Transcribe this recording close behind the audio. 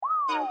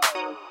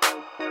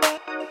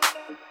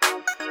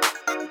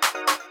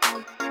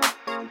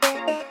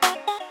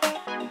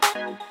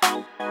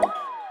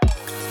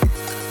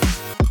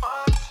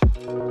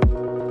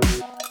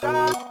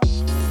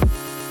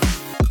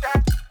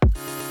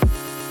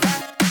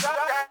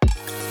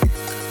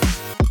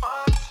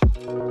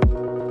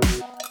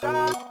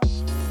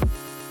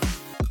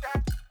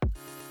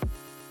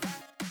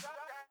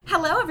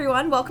Hello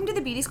everyone, welcome to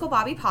the Beauty School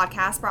Bobby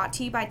podcast brought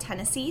to you by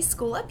Tennessee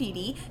School of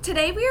Beauty.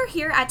 Today we are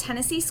here at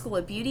Tennessee School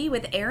of Beauty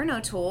with Aaron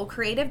O'Toole,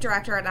 Creative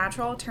Director at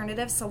Natural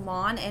Alternative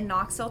Salon in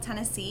Knoxville,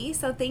 Tennessee.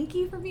 So thank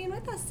you for being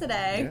with us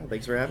today. Yeah,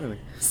 thanks for having me.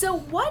 So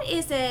what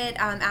is it,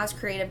 as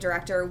Creative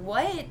Director,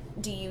 what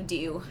do you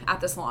do at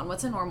the salon?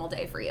 What's a normal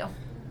day for you?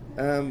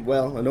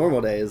 Well, a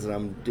normal day is that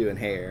I'm doing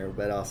hair,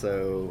 but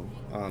also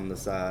on the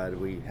side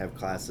we have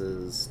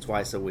classes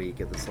twice a week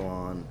at the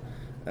salon.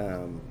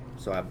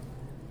 So I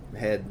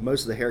had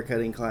most of the hair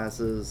cutting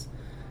classes,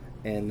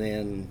 and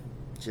then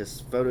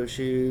just photo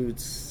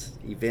shoots,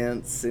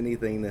 events,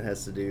 anything that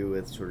has to do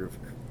with sort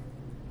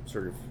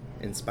of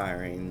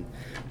inspiring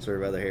sort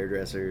of other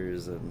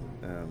hairdressers.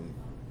 And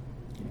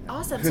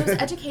Awesome. So is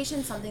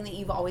education something that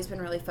you've always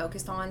been really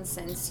focused on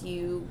since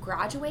you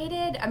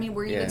graduated? I mean,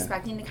 were you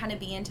expecting to kind of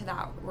be into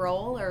that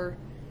role, or?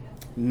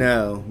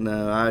 No.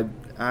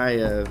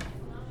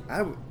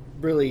 I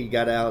really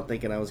got out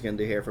thinking I was going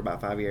to do hair for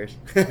about 5 years.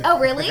 Oh,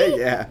 really?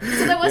 Yeah.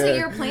 So that wasn't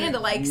your plan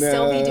to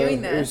still be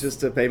doing this? It was just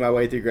to pay my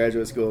way through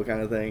graduate school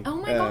kind of thing. Oh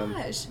my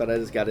gosh. But I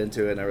just got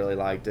into it and I really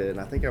liked it. And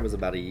I think I was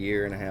about a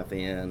year and a half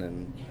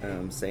in,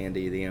 and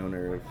Sandy, the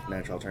owner of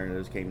Natural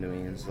Alternatives, came to me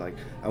and was like,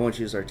 I want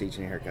you to start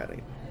teaching hair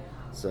cutting.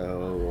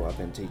 So I've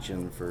been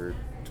teaching for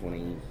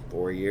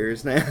 24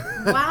 years now.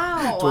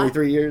 Wow.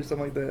 23 years,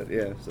 something like that.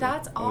 Yeah. So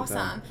that's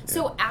awesome. Yeah.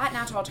 So at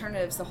Natural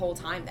Alternatives the whole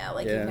time, though?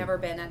 You've never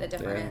been at a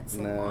different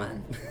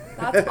salon?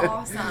 No. That's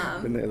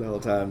awesome. Been there the whole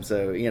time.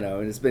 So,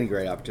 and it's been a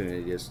great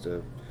opportunity just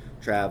to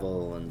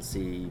travel and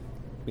see,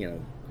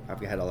 I've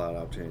had a lot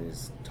of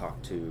opportunities to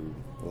talk to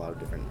a lot of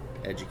different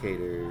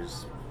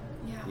educators,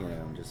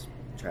 just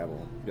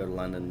travel, go to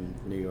London,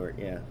 New York,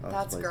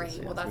 That's great.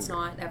 Yeah, well, that's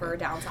not great. ever a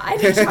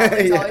downside.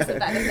 Traveling's always a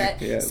benefit.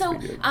 Yeah, so,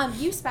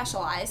 you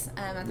specialize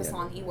at the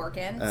salon that you work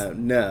in?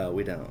 No,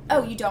 we don't.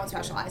 Oh, you don't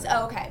specialize?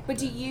 Oh, okay. But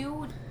do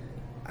you...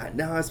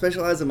 No, I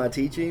specialize in my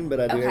teaching, but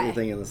I do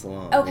everything in the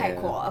salon. Okay,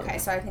 cool. Okay,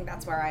 so I think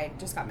that's where I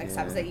just got mixed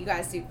up, is that you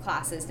guys do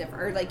classes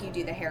different, or you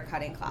do the hair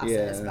cutting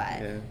classes.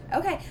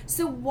 Okay,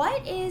 so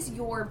what is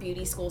your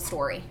beauty school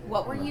story?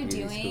 What were you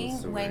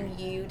doing when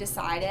you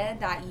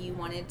decided that you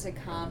wanted to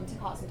come to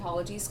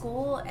cosmetology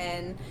school,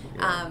 and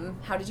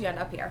how did you end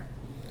up here?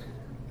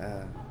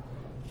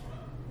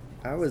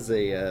 I was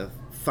a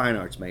fine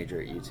arts major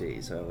at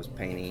UT, so I was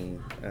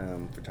painting,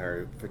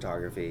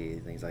 photography,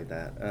 things like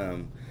that.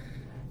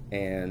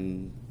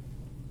 And,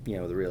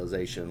 the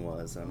realization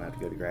was I'm going to have to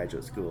go to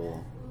graduate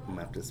school. I'm going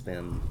to have to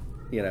spend,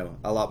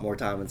 a lot more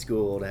time in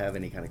school to have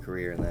any kind of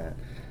career in that.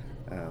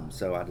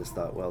 So I just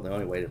thought, well, the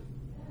only way to...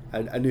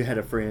 I knew I had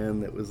a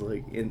friend that was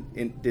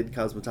did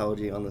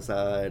cosmetology on the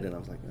side, and I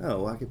was like,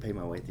 oh, well, I could pay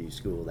my way through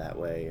school that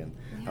way. And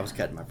I was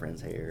cutting my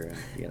friend's hair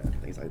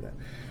and, things like that.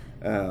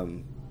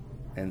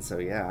 And so,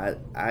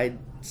 I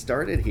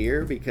started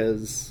here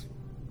because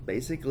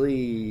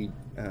basically...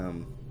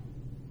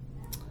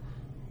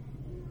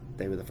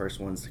 they were the first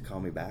ones to call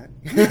me back.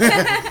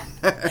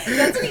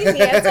 That's an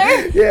easy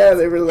answer. Yeah,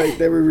 they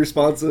were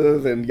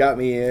responsive and got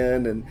me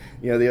in, and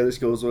the other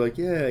schools were like,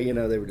 they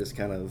were just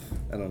kind of,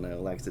 I don't know,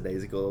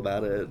 lackadaisical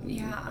about it.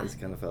 And I just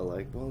kind of felt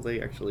like, well,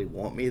 they actually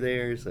want me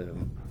there, so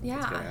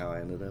that's kind of how I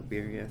ended up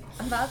here. Yeah.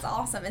 That's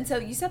awesome. And so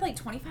you said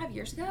 25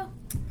 years ago?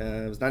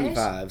 It was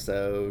 95,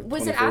 so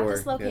was 24, it at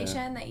this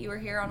location that you were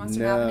here on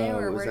Western Avenue,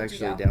 or where did you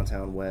go? No, it was actually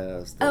downtown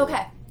West.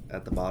 Okay.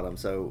 At the bottom,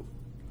 so...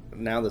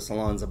 Now the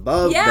salon's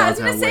above. Yeah, I was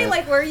going to say,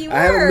 where you were.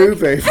 I haven't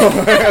moved very far.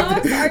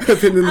 I've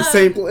been in the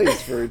same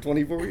place for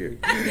 24 years.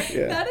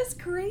 Yeah. That is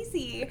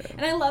crazy.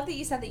 And I love that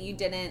you said that you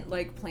didn't,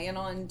 plan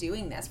on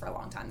doing this for a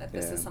long time, that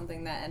this is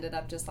something that ended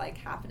up just,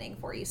 happening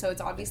for you. So it's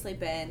obviously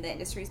the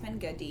industry's been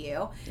good to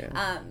you.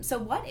 Yeah. So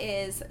what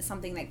is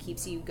something that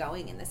keeps you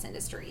going in this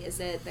industry? Is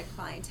it the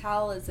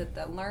clientele? Is it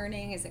the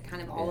learning? Is it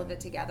kind of all of it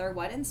together?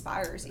 What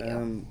inspires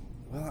you?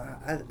 Well,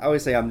 I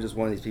always say I'm just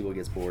one of these people who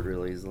gets bored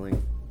really easily.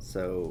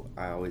 So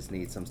I always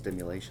need some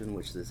stimulation,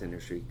 which this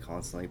industry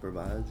constantly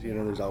provides.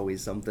 There's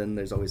always something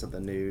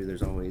new.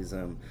 There's always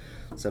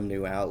some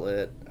new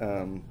outlet.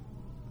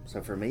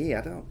 So for me,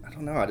 I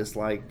don't know. I just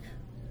like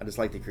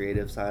the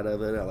creative side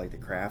of it. I like the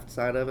craft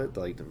side of it.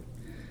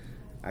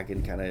 I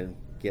can kind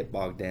of get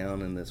bogged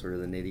down in the sort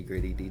of the nitty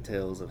gritty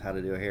details of how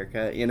to do a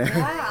haircut,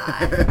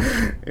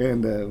 Yeah.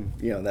 And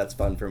that's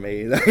fun for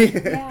me.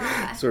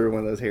 Sort of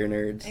one of those hair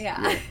nerds.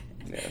 Yeah.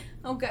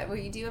 Oh, good. Well,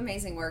 you do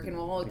amazing work, and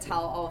we'll tell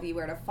all of you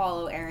where to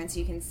follow Aaron so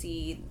you can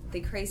see the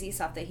crazy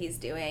stuff that he's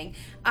doing.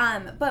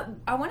 But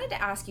I wanted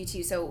to ask you,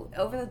 too, so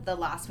over the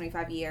last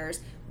 25 years,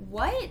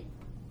 what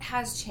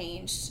has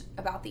changed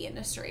about the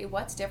industry?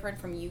 What's different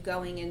from you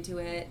going into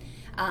it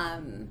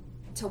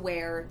to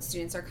where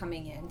students are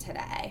coming in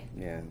today?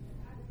 Yeah.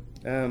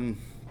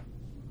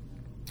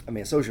 I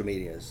mean, social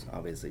media has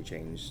obviously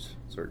changed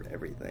sort of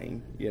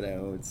everything.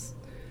 It's,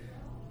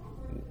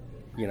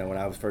 when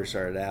I was first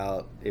started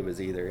out, it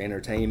was either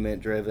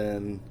entertainment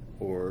driven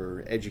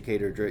or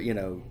educator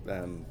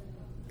driven,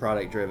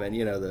 product driven.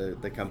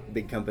 The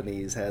big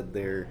companies had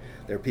their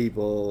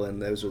people, and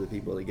those were the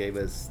people that gave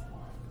us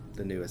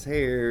the newest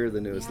hair,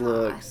 the newest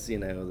looks,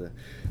 the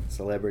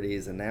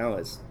celebrities. And now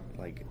it's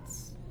like,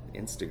 it's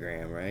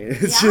Instagram, right?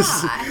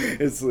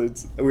 It's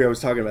we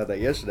was talking about that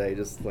yesterday,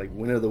 just like,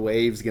 when are the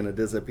waves going to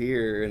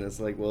disappear? And it's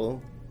like,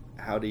 well,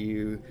 how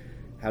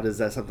does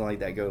that something like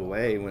that go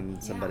away when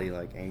somebody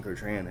like Anchor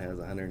Tran has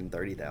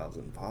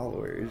 130,000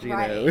 followers?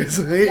 It's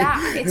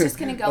like, it's just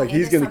going to go like, into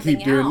he's going to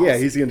keep doing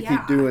else. He's going to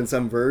keep doing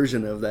some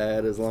version of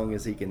that as long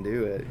as he can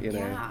do it.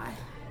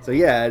 So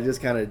it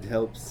just kind of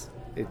helps.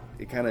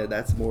 It kind of,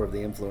 that's more of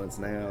the influence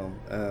now.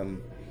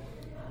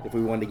 If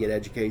we wanted to get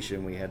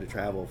education, we had to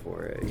travel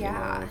for it.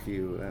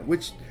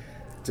 Which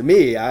to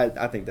me,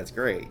 I think that's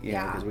great.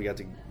 Because we got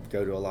to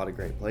go to a lot of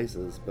great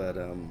places, but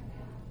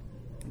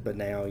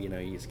now,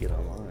 you just get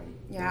online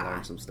and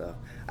learn some stuff.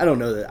 I don't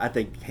know that, I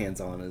think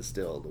hands-on is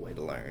still the way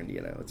to learn.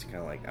 It's kind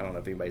of like, I don't know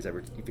if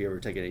you ever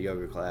taken a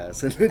yoga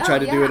class and try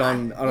to do it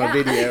on a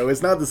video.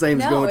 It's not the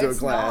same as going to a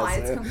class.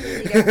 No, it's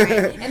completely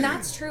different. And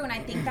that's true. And I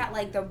think that,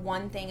 like, the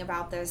one thing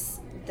about this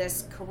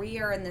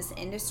career and this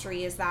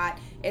industry is that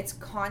it's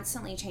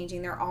constantly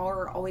changing. There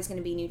are always going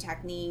to be new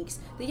techniques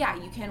that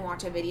you can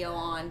watch a video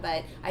on,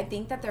 but I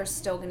think that there's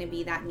still going to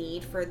be that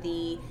need for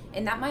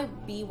and that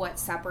might be what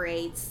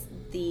separates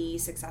the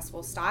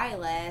successful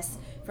stylist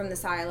from the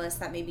stylists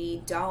that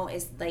maybe don't,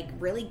 is like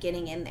really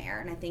getting in there.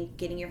 And I think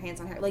getting your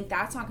hands on hair, like,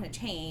 that's not going to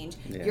change.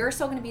 You're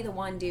still going to be the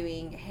one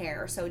doing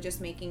hair, so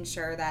just making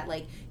sure that,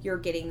 like, you're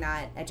getting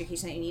that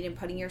education that you need and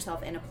putting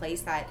yourself in a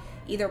place that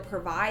either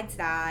provides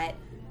that,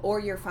 or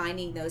you're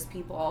finding those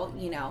people,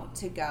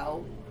 to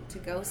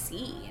go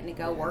see and to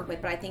go work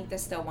with. But I think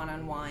this still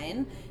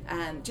one-on-one,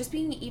 just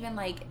being even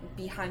like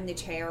behind the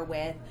chair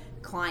with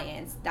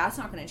clients, that's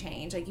not going to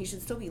change. Like, you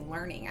should still be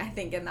learning, I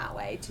think, in that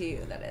way too,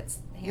 that it's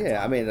hands-on.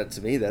 I mean,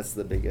 to me, that's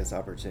the biggest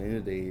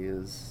opportunity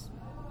is,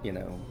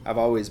 I've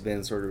always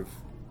been sort of,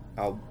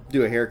 I'll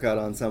do a haircut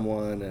on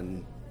someone,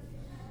 and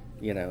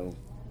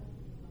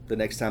the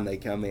next time they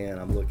come in,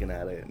 I'm looking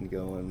at it and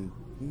going,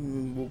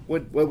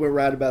 what went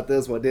right about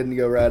this? What didn't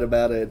go right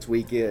about it?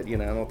 Tweak it. I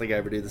don't think I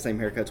ever do the same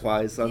haircut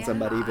twice on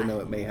somebody, even though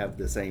it may have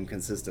the same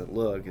consistent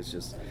look. It's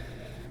just,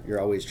 you're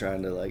always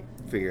trying to, like,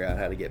 figure out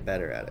how to get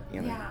better at it.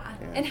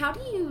 And how do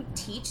you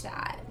teach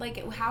that?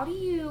 Like,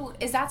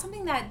 is that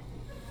something that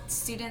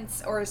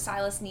students or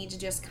stylists need to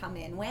just come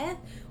in with,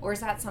 or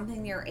is that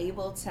something you're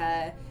able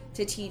to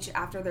teach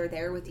after they're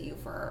there with you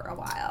for a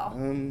while?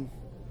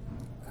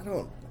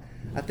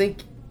 I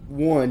think,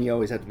 one, you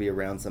always have to be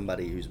around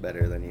somebody who's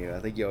better than you. I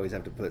think you always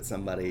have to put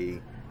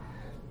somebody,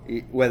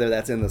 whether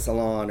that's in the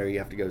salon or you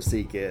have to go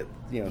seek it,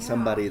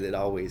 somebody that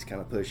always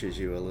kind of pushes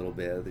you a little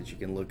bit, that you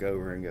can look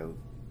over and go,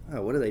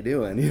 oh, what are they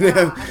doing?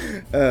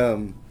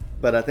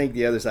 But I think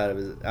the other side of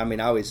it is, I mean,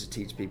 I always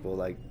teach people,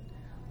 like,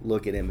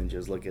 look at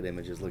images,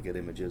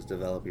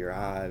 develop your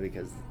eye,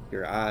 because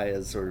your eye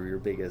is sort of your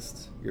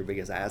biggest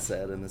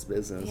asset in this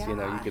business. You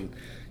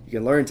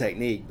can learn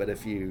technique, but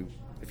if you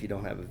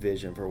don't have a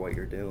vision for what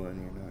you're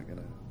doing, you're not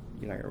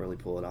gonna really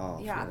pull it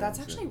off. That's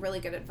actually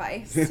really good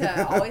advice,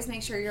 to always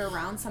make sure you're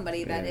around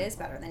somebody that is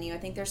better than you. I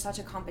think there's such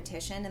a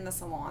competition in the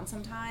salon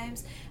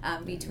sometimes,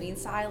 between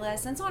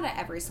stylists, and it's not at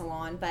every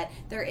salon, but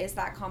there is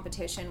that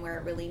competition where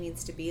it really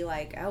needs to be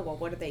like, oh, well,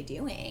 what are they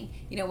doing?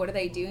 What are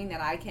they doing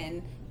that I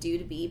can do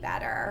to be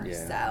better?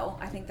 So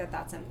I think that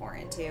that's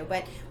important too.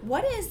 But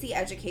what is the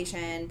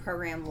education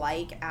program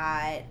like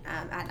at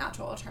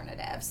Natural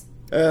Alternatives?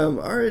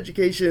 Our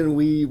education,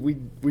 we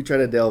try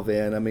to delve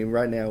in. I mean,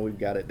 right now we've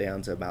got it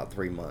down to about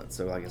 3 months.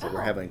 So, like I said,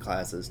 we're having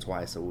classes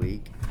twice a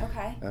week.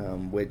 Okay.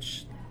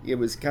 Which, it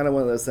was kind of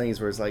one of those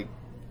things where it's like,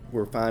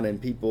 we're finding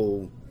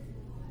people,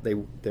 I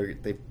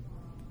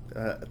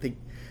think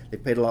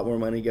they've paid a lot more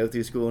money to go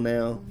through school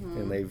now,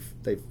 and they've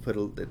put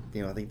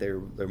I think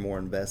they're more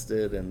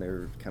invested, and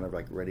they're kind of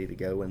like ready to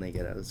go when they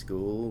get out of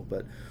school.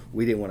 But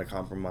we didn't want to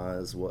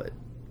compromise what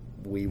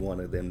we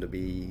wanted them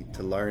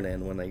to learn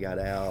in when they got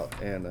out,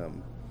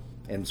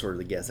 and sort of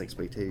the guest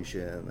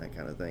expectation, that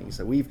kind of thing.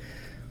 So we've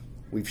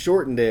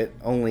shortened it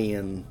only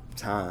in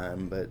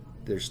time, but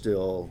there's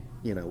still,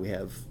 we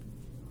have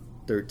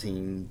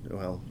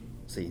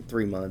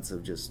 3 months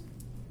of just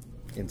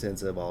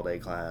intensive all-day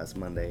class,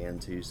 Monday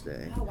and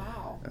Tuesday. Oh,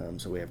 wow.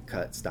 So we have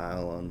cut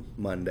style on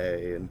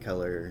Monday and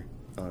color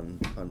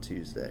on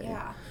Tuesday.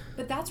 Yeah,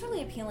 but that's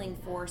really appealing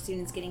for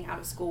students getting out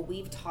of school.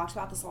 We've talked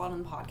about this a lot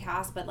on the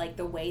podcast, but like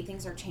the way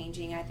things are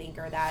changing, I think,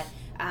 are that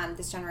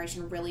this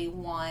generation really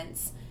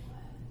wants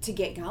to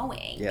get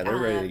going. Yeah, they're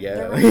ready to go.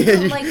 They're ready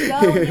to go,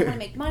 and they want to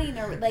make money. And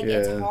they're like,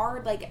 it's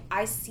hard. Like,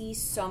 I see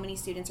so many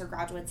students or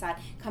graduates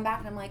that come back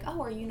and I'm like, oh,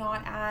 are you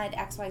not at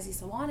XYZ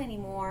Salon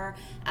anymore?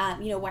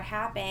 What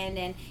happened?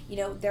 And,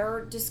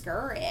 they're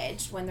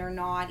discouraged when they're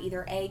not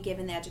either A,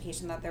 given the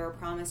education that they were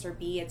promised, or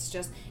B, it's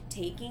just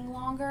taking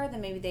longer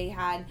than maybe they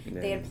had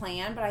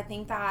planned. But I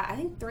think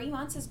 3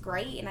 months is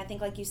great. And I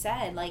think, like you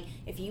said, like,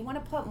 if you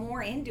want to put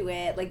more into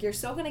it, like, you're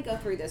still going to go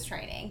through this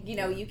training.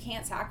 You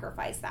can't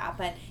sacrifice that.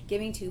 But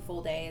giving 2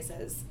 full days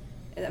is,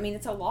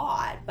 it's a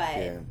lot,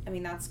 but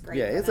that's great.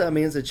 Yeah,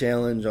 it's a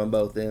challenge on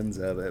both ends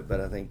of it,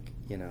 but I think,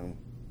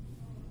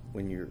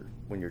 when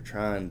you're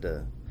trying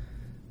to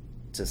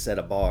set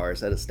a bar,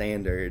 set a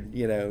standard,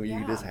 you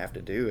just have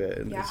to do it,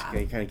 and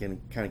you kind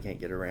of can't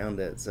get around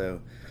it.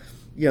 So,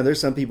 there's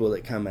some people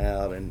that come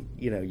out and,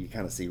 you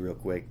kind of see real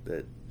quick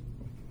that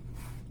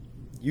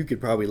you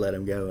could probably let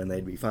them go and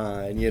they'd be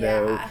fine,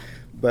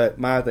 but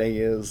my thing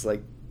is,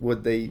 like,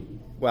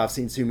 I've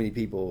seen too many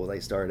people, they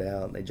start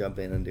out and they jump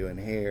in and doing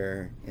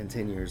hair, and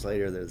 10 years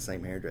later they're the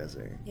same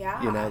hairdresser. Yeah.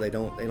 They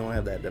don't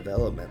have that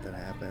development that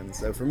happens.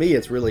 So for me,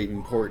 it's really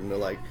important to,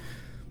 like,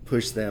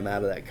 push them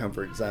out of that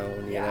comfort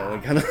zone,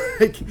 and kind of,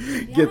 like,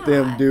 get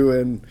them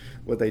doing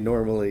what they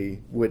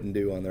normally wouldn't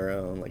do on their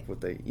own, like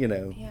what they,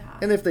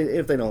 and if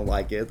they don't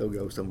like it, they'll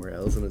go somewhere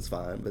else and it's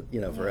fine. But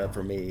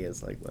for me,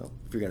 it's like, well,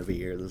 if you're gonna be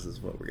here, this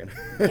is what we're gonna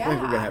we're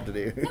gonna have to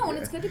do. No, and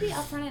it's good to be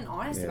upfront and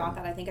honest about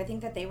that. I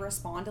think that they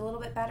respond a little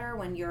bit better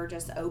when you're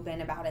just open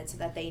about it, so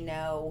that they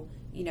know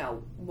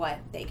what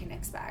they can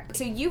expect.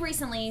 So you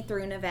recently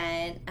threw an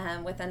event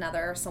with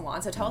another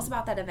salon. So tell us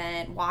about that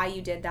event, why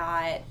you did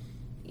that.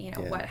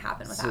 What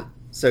happened with that?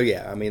 So the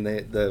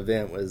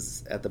event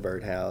was at the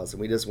Birdhouse, and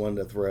we just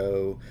wanted to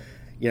throw,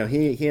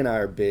 he and I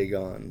are big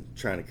on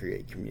trying to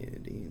create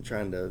community and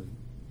trying to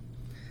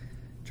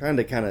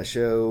kind of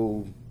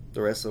show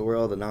the rest of the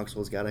world that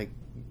Knoxville's got a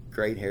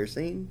great hair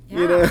scene,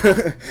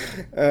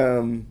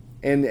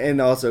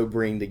 and also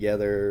bring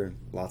together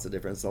lots of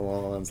different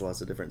salons,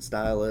 lots of different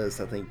stylists.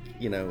 I think,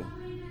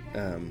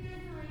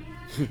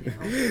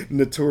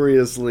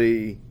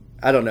 notoriously,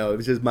 I don't know, it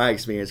was just my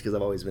experience, because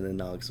I've always been in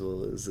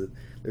Knoxville, is that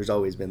there's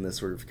always been this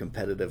sort of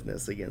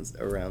competitiveness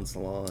around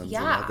salons. Yeah.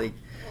 And I think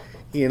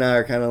he and I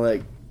are kind of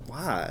like,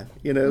 why?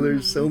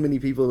 There's so many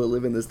people that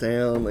live in this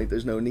town, like,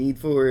 there's no need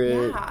for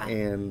it. Yeah.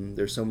 And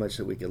there's so much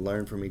that we can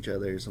learn from each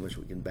other, so much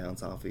we can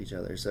bounce off each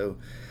other. So,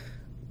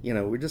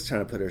 we're just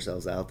trying to put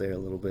ourselves out there a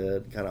little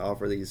bit, kind of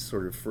offer these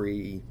sort of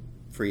free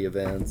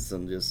events,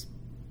 and just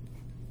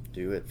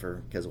do it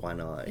because why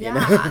not?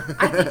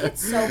 I think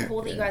it's so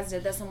cool that you guys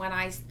did this. And when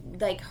I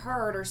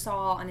heard or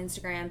saw on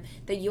Instagram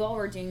that you all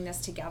were doing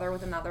this together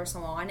with another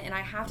salon, and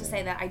I have to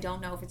say that I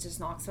don't know if it's just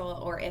Knoxville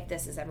or if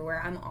this is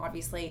everywhere. I'm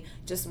obviously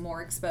just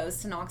more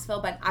exposed to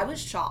Knoxville, but I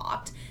was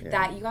shocked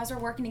that you guys are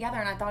working together,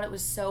 and I thought it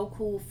was so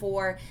cool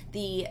for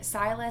the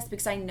stylists,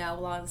 because I know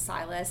a lot of the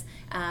stylists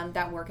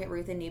that work at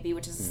Ruth and Newbie,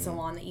 which is a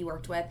salon that you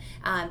worked with,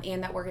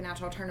 and that work at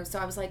Natural Alternatives. So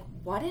I was like,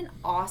 what an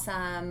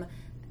awesome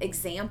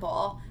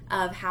example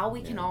of how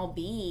we can all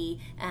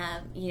be,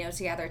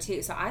 together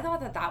too. So I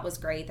thought that was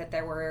great that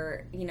there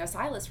were,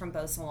 stylists from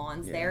both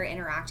salons there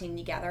interacting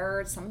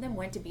together. Some of them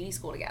went to beauty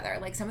school together.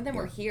 Like, some of them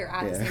were here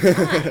at the same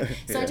time.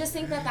 So I just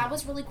think that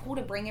was really cool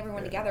to bring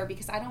everyone together,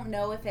 because I don't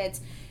know if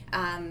it's,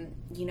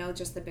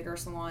 just the bigger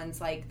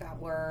salons, like, that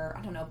were,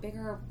 I don't know,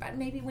 bigger, but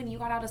maybe when you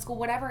got out of school,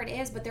 whatever it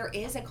is, but there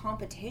is a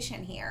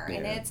competition here.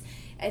 And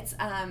it's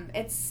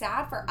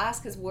sad for us,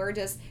 because we're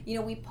just,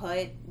 we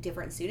put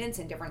different students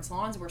in different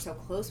salons. We're so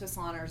close with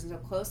saloners and so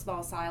close with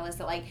all stylists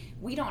that, like,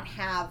 we don't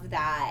have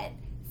that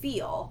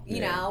feel,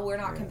 we're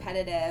not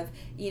competitive,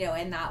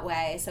 in that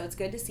way. So it's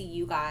good to see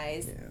you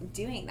guys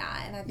doing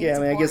that. And I think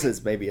I guess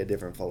it's maybe a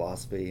different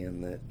philosophy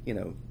in that,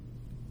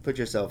 put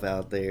yourself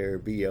out there,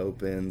 be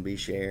open, be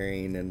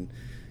sharing, and,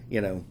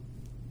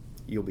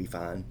 you'll be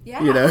fine.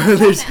 Yeah,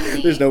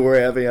 there's no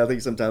worry. I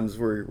think sometimes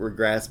we're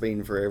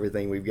grasping for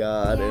everything we've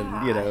got,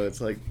 and, it's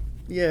like,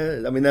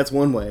 that's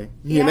one way.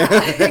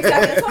 Exactly.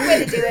 That's one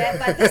way to do it,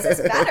 but this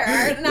is better,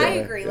 and I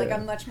agree. Like,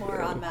 I'm much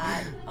more on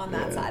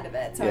that side of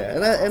it. So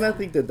and I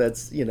think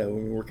that's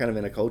we're kind of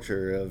in a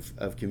culture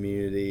of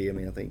community.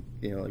 I think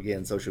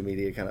again, social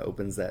media kind of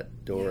opens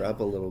that door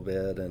up a little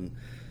bit, and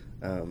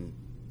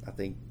I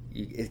think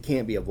it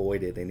can't be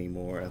avoided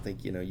anymore. I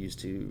think used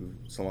to,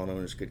 salon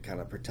owners could kind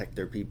of protect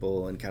their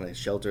people and kind of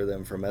shelter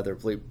them from other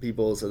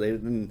people, so they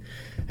didn't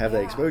have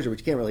that exposure. But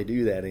you can't really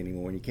do that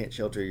anymore, and you can't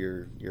shelter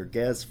your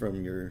guests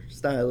from your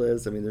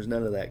stylist. There's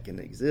none of that can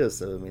exist.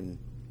 So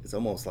it's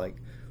almost like,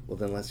 well,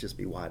 then let's just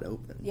be wide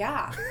open.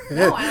 Yeah.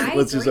 No, I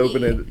let's agree. just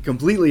open it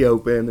completely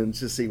open and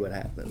just see what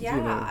happens.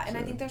 Yeah, and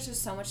I think there's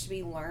just so much to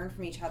be learned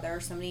from each other.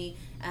 So many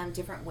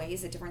different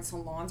ways that different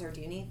salons are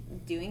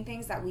doing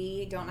things that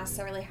we don't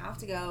necessarily have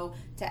to go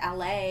to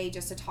LA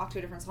just to talk to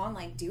a different salon.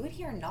 Like, do it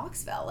here in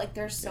Knoxville. Like,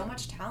 there's so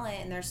much talent,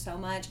 and there's so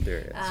much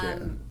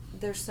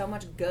there's so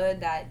much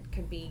good that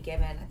could be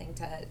given, I think,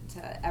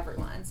 to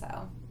everyone.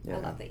 So I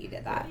love that you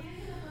did that.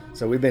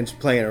 So we've been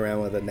playing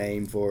around with a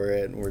name for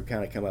it, and we've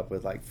kind of come up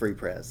with like Free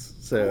Press.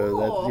 So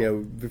cool.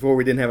 that, before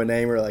we didn't have a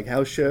name, we were like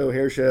house show,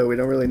 hair show. We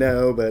don't really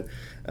know, but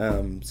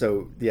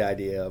so the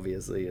idea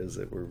obviously is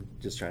that we're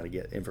just trying to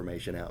get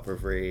information out for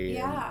free,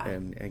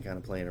 and kind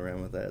of playing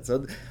around with that.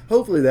 So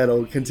hopefully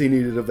that'll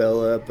continue to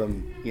develop.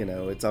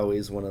 It's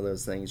always one of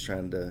those things,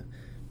 trying to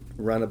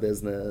run a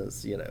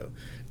business,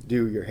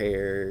 do your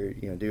hair,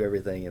 do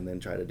everything, and then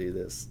try to do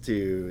this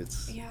too.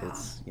 It's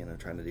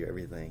trying to do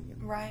everything.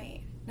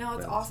 Right. No,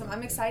 it's awesome.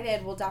 I'm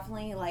excited. We'll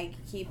definitely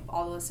keep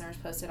all the listeners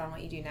posted on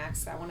what you do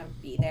next. I want to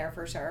be there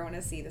for sure. I want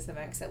to see this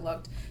event because it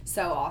looked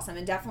so awesome,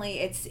 and definitely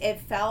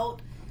it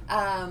felt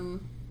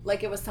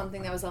like it was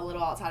something that was a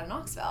little outside of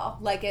Knoxville.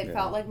 It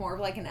felt like more of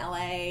an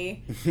LA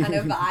kind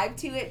of vibe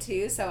to it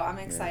too. So I'm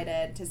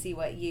excited to see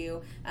what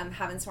you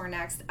have in store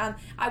next.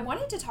 I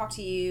wanted to talk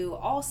to you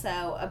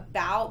also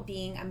about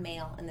being a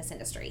male in this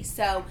industry.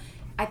 So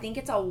I think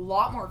it's a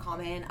lot more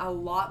common, a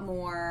lot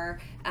more.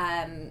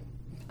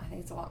 I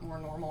think it's a lot more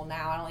normal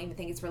now. I don't even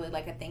think it's really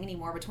a thing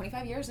anymore. But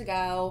 25 years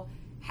ago,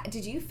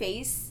 did you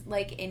face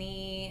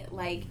any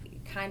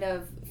kind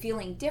of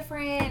feeling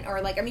different,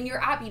 or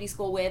you're at beauty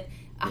school with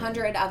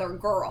 100 other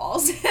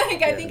girls.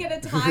 I think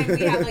at a time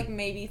we have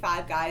maybe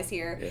 5 guys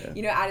here.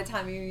 At a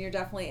time you're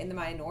definitely in the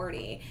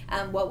minority.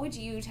 What would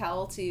you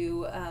tell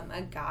to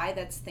a guy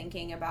that's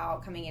thinking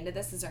about coming into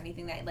this? Is there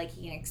anything that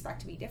he can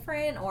expect to be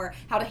different, or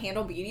how to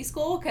handle beauty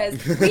school? Because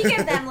we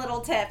give them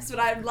little tips, but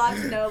I'd love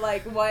to know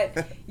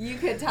what you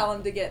could tell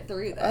them to get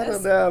through this. I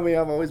don't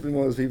know. I've always been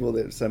one of those people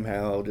that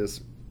somehow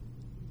just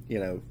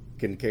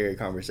can carry a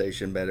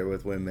conversation better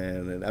with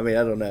women, and I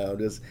don't know,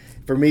 just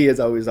for me it's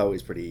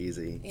always pretty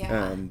easy.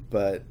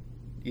 But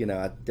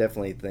I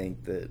definitely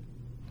think that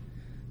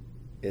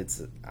it's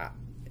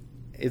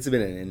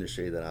been an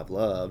industry that I've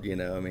loved,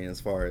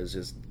 as far as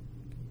just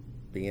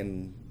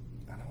being,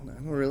 I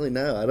don't really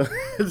know, I don't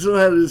know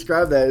how to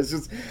describe that. It's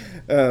just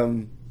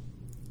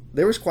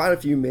there was quite a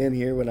few men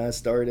here when I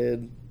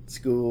started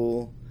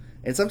school.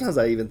 And sometimes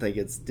I even think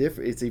it's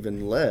different. It's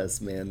even less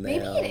men now.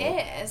 Maybe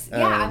it is.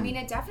 Yeah,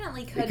 it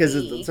definitely could because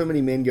be. Because so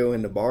many men go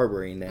into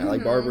barbering now.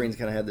 Mm-hmm. Barbering's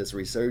kind of had this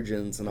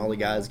resurgence, and all the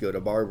guys go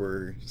to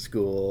barber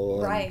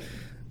school. Right.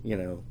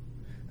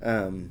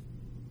 And,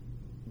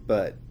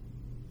 but,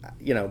 I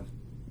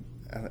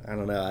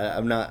don't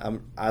know.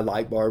 I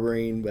like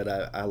barbering, but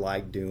I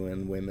like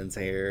doing women's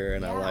hair,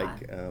 and I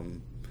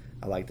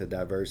like the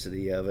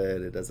diversity of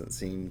it. It doesn't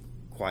seem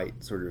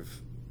quite sort of.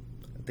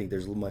 I think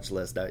there's much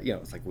less,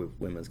 it's like with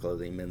women's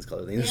clothing, men's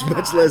clothing. There's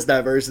much less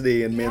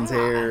diversity in men's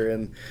hair,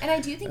 and I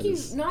do think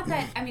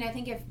I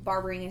think if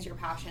barbering is your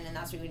passion and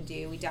that's what you would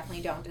do, we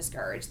definitely don't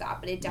discourage that.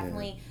 But it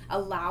definitely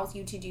allows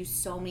you to do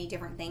so many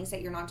different things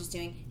that you're not just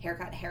doing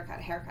haircut.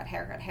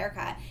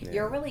 Yeah.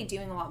 You're really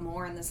doing a lot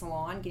more in the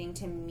salon, getting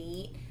to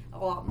meet a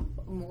lot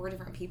more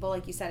different people,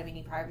 like you said.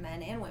 You probably have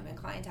men and women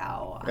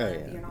clientele.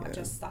 You're not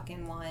just stuck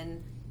in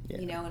one,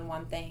 in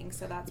one thing.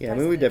 So that's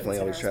we definitely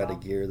always try to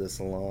gear the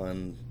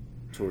salon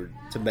to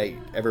make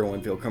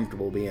everyone feel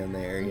comfortable being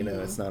there.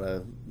 It's not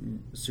a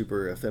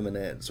super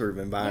effeminate sort of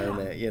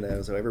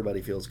environment, so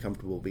everybody feels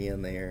comfortable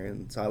being there.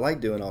 And so I like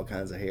doing all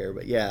kinds of hair,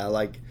 but I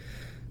like,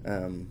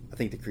 I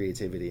think the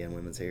creativity in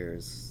women's hair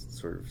is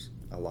sort of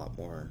a lot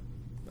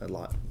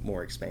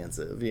more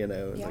expansive,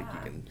 It's you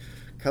can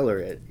color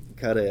it,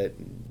 cut it,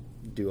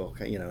 do all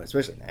kinds,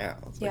 especially now.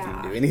 It's you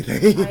can do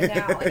anything. I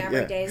know, and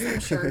every day is, I'm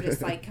sure,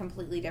 just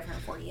completely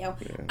different for you.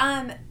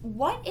 Yeah.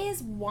 What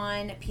is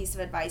one piece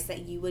of advice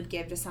that you would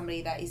give to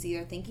somebody that is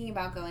either thinking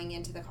about going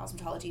into the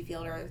cosmetology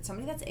field or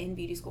somebody that's in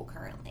beauty school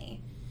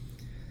currently?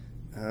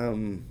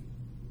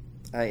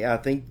 I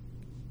think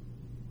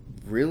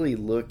really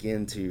look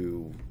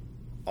into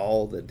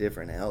all the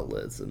different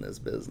outlets in this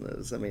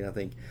business. I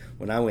think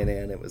when I went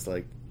in, it was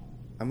I'm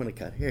going to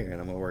cut hair and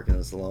I'm going to work in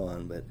a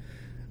salon, but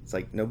it's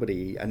I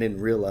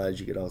didn't realize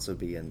you could also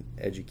be an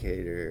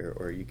educator,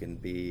 or you can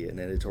be an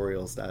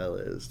editorial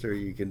stylist, or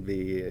you can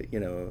be,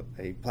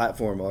 a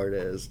platform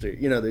artist, or,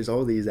 there's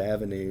all these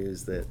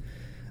avenues that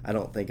I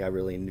don't think I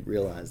really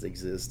realized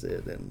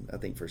existed. And I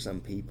think for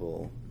some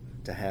people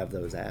to have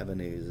those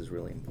avenues is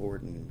really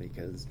important,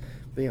 because,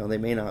 they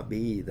may not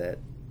be that,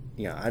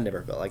 I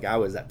never felt like I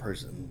was that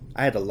person.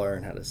 I had to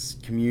learn how to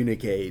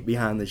communicate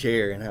behind the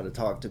chair and how to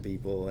talk to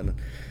people. And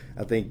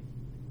I think,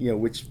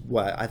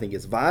 why I think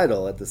it's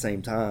vital at the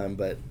same time.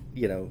 But,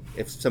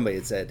 if somebody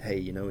had said, hey,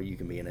 you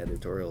can be an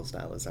editorial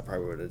stylist, I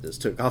probably would have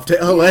just took off to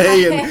LA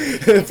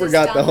and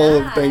forgot the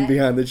whole thing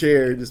behind the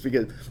chair, just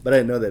because, but I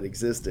didn't know that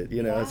existed,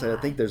 So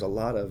I think there's a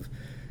lot of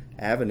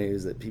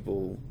avenues that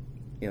people,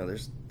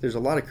 there's a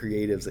lot of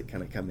creatives that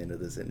kind of come into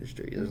this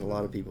industry. There's a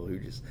lot of people who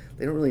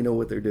they don't really know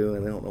what they're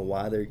doing. They don't know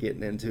why they're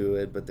getting into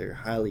it, but they're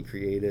highly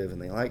creative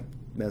and they like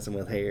messing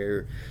with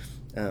hair.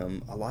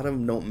 A lot of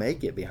them don't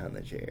make it behind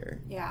the chair.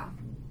 Yeah.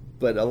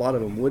 But a lot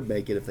of them would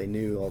make it if they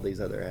knew all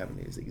these other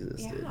avenues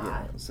existed.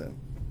 So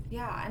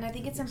Yeah, and I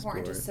think it's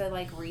important just to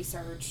like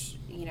research,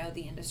 you know,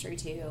 the industry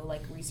too.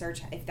 Like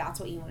research if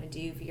that's what you want to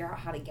do, figure out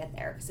how to get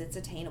there because it's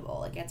attainable,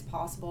 like it's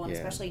possible, and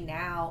especially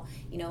now,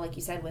 you know, like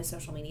you said with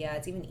social media,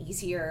 it's even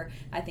easier,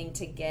 I think,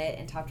 to get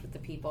in touch with the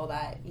people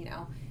that, you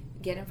know,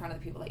 get in front of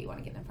the people that you want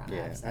to get in front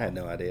of. So. I had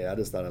no idea. I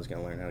just thought I was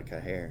going to learn how to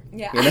cut hair.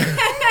 Yeah. You know?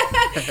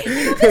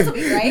 This will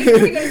be right.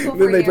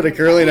 Then they put a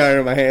curling iron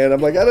in my hand. I'm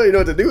like, I don't even know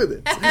what to do with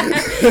it.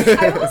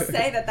 I will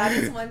say that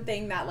is one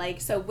thing that, like,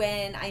 so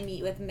when I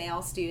meet with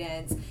male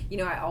students, you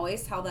know, I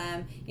always tell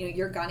them, you know,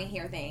 you're going to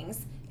hear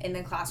things in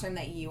the classroom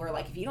that you are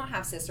like, if you don't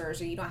have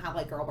sisters or you don't have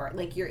like girl bar,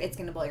 like it's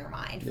going to blow your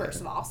mind, first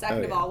of all.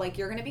 Second of all, like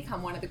you're going to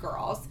become one of the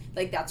girls.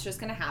 Like that's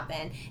just going to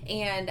happen.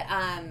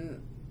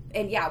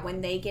 And yeah,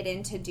 when they get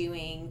into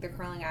doing the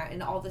curling iron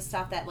and all the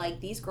stuff that like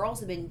these girls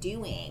have been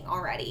doing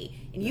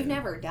already and you've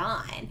never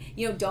done,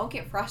 you know, don't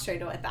get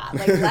frustrated with that.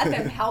 Like let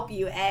them help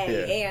you,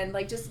 and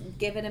like just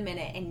give it a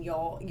minute and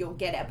you'll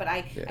get it. But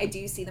I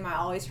do see them. I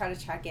always try to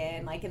check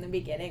in like in the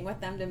beginning with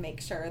them to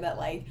make sure that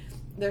like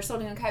they're still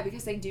doing okay,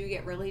 because they do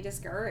get really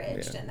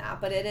discouraged in that.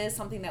 But it is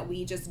something that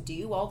we just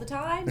do all the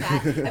time.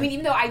 That, I mean,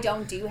 even though I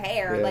don't do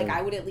hair, like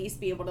I would at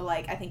least be able to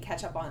like, I think,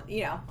 catch up on,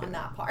 you know, on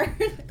that part.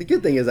 The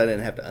good thing is I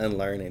didn't have to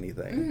unlearn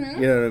anything.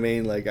 Mm-hmm. You know what I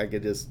mean? Like I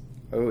could just,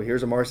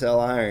 here's a Marcel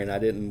iron. I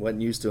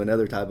wasn't used to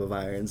another type of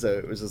iron. So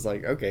it was just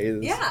like, okay,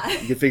 you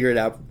can figure it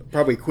out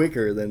probably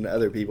quicker than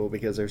other people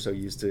because they're so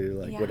used to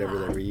like whatever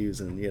they were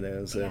using, you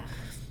know, so. Yeah.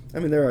 I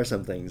mean, there are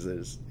some things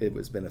that it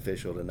was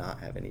beneficial to not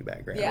have any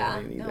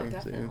background in either. No,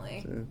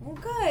 definitely. So. Well,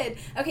 good.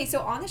 Okay, so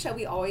on the show,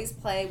 we always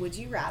play Would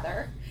You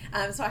Rather.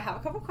 So I have a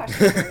couple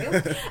questions for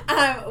you.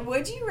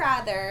 Would you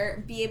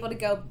rather be able to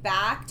go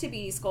back to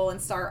beauty school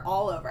and start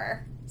all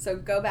over? So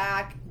go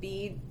back,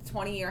 be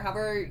 20 or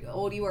however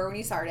old you were when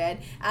you started,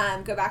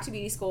 go back to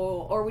beauty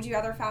school, or would you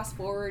rather fast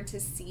forward to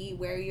see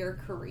where your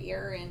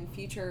career and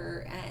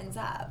future ends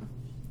up?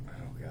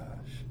 Oh,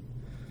 gosh.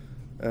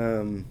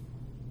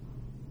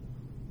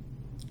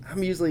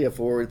 I'm usually a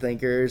forward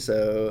thinker,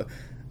 so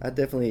I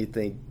definitely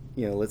think,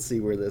 you know, let's see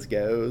where this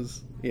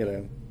goes. You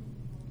know,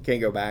 can't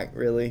go back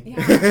really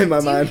in my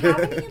mind. Do you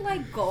have any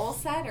like goal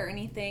set or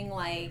anything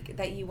like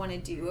that you want to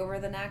do over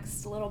the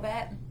next little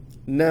bit?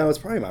 No, it's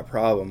probably my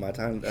problem. I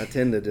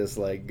tend to just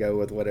like go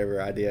with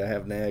whatever idea I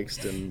have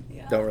next and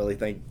don't really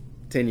think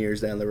 10 years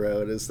down the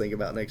road. Just think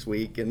about next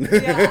week and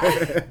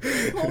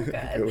well,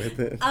 good. Go with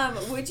it.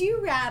 Would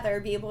you rather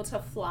be able to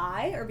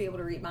fly or be able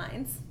to read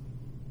minds?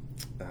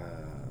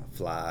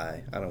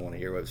 Fly. I don't want to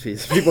hear what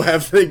people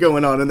have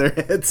going on in their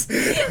heads.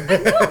 I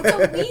know.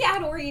 So we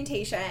at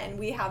orientation,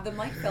 we have them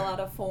like fill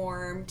out a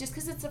form just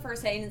because it's the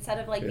first day, and instead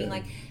of like being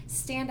like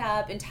stand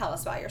up and tell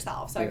us about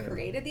yourself. So I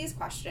created these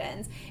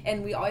questions,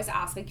 and we always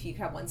ask like if you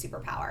could have one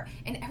superpower,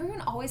 and everyone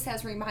always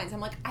says read minds.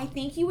 I'm like, I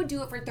think you would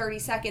do it for 30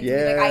 seconds and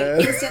be like, I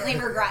instantly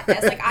regret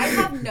this. Like I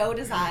have no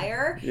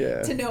desire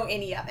to know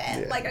any of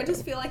it. Like I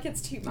just feel like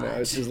it's too much. No,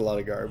 it's just a lot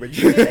of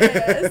garbage.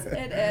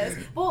 It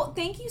is. Well,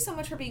 thank you so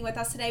much for being with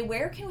us today.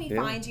 Where can we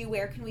find you?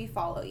 Where can we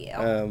follow you?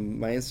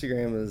 My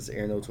Instagram is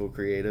Aaron O'Toole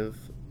Creative,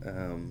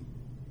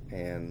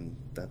 and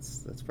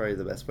that's probably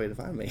the best way to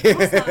find me.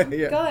 Awesome.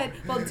 Good.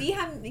 Well,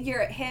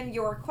 DM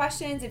your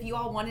questions. If you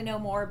all want to know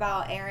more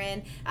about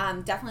Aaron,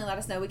 definitely let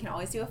us know. We can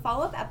always do a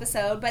follow-up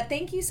episode. But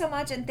thank you so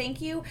much, and thank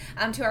you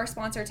to our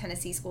sponsor,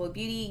 Tennessee School of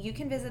Beauty. You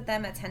can visit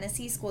them at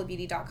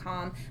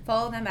TennesseeSchoolofBeauty.com.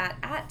 Follow them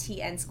at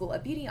TN School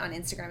of Beauty on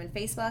Instagram and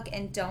Facebook.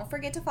 And don't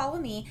forget to follow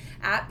me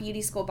at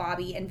Beauty School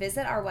Bobby, and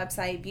visit our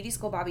website,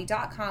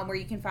 BeautySchoolBobby.com, where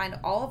you can find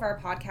all of our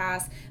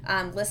podcasts,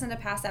 listen to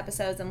past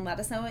episodes, and let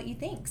us know what you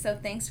think. So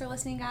thanks for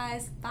listening,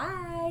 guys.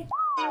 Bye.